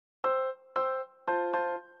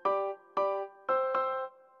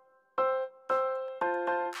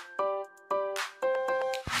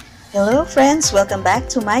Hello friends, welcome back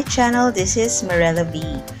to my channel. This is Mirella V.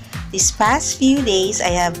 These past few days,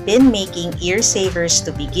 I have been making ear savers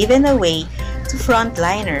to be given away to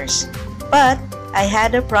frontliners. But I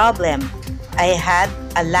had a problem. I had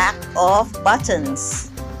a lack of buttons.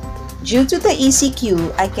 Due to the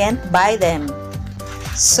ECQ, I can't buy them.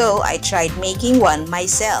 So I tried making one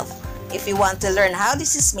myself. If you want to learn how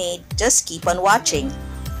this is made, just keep on watching.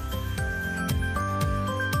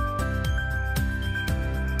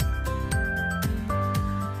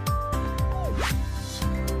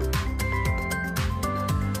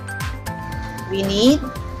 We need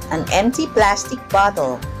an empty plastic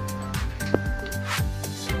bottle,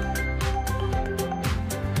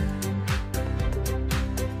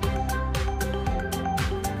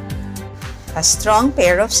 a strong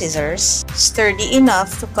pair of scissors, sturdy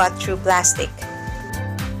enough to cut through plastic,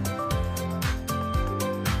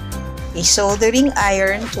 a soldering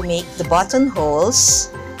iron to make the button holes,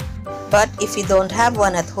 but if you don't have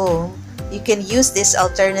one at home, you can use this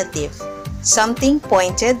alternative. Something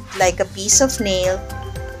pointed like a piece of nail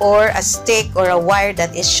or a stick or a wire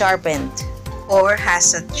that is sharpened or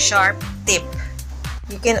has a sharp tip.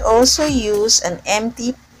 You can also use an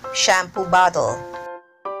empty shampoo bottle.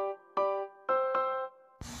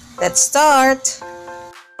 Let's start!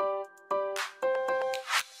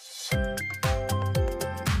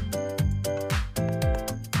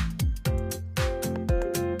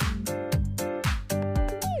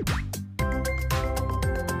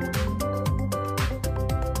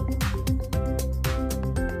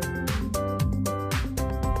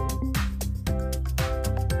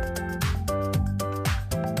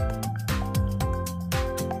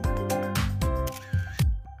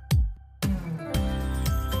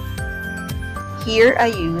 Here I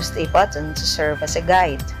used a button to serve as a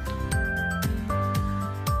guide.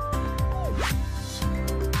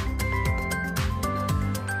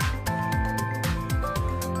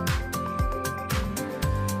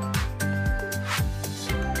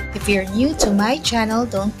 If you're new to my channel,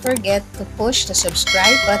 don't forget to push the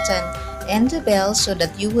subscribe button and the bell so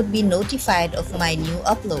that you would be notified of my new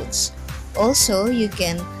uploads. Also, you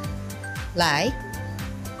can like,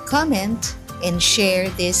 comment, and share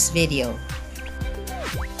this video.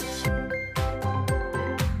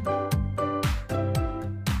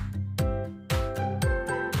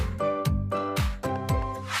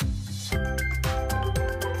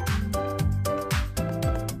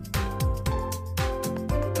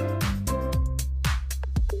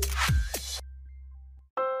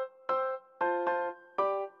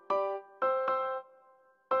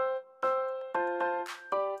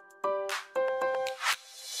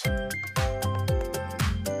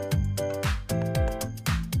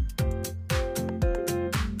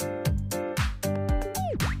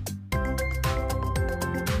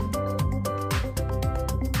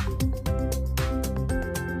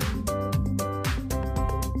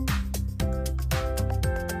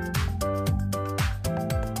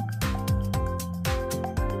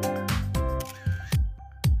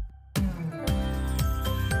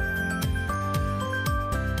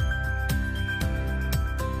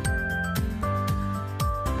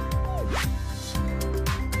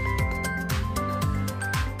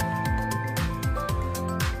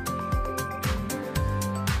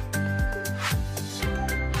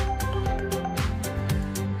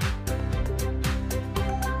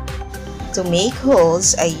 To make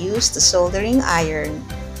holes, I used the soldering iron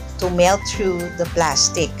to melt through the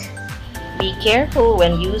plastic. Be careful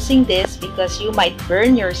when using this because you might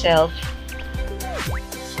burn yourself.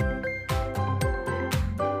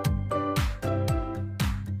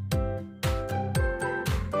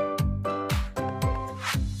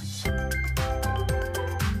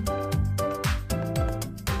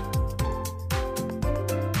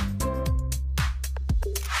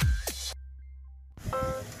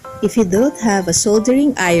 If you don't have a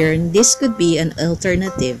soldering iron, this could be an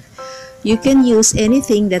alternative. You can use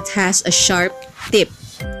anything that has a sharp tip.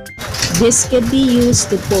 This can be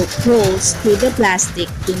used to poke holes through the plastic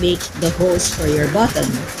to make the holes for your button.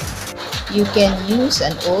 You can use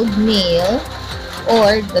an old nail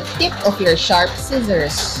or the tip of your sharp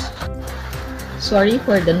scissors. Sorry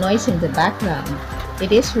for the noise in the background.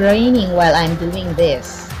 It is raining while I'm doing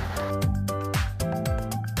this.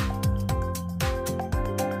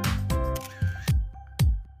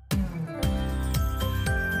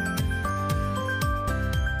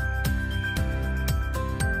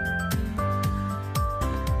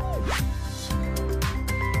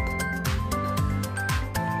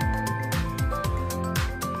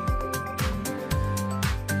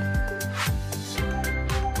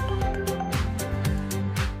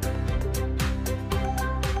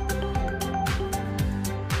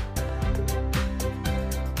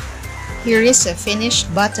 Here is a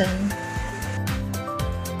finished button.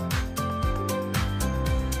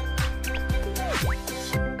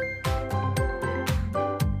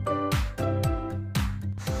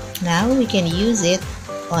 Now we can use it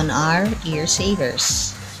on our ear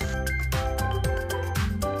savers.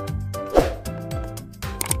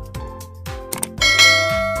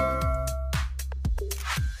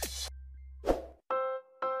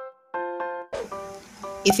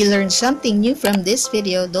 If you learned something new from this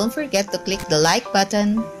video, don't forget to click the like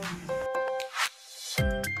button.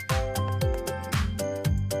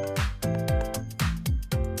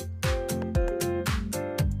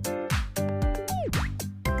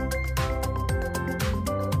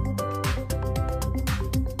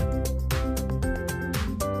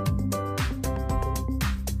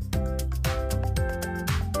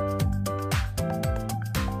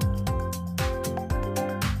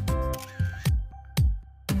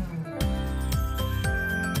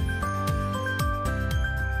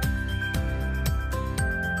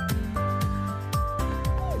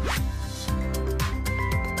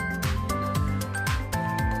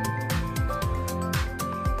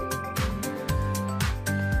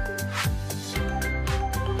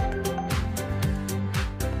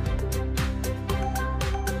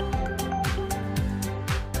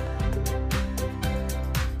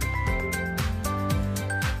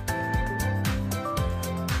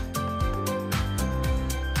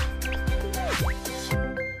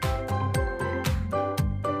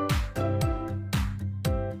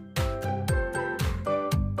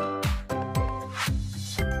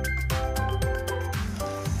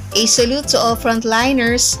 A salute to all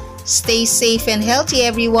frontliners. Stay safe and healthy,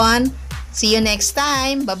 everyone. See you next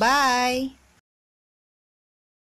time. Bye-bye.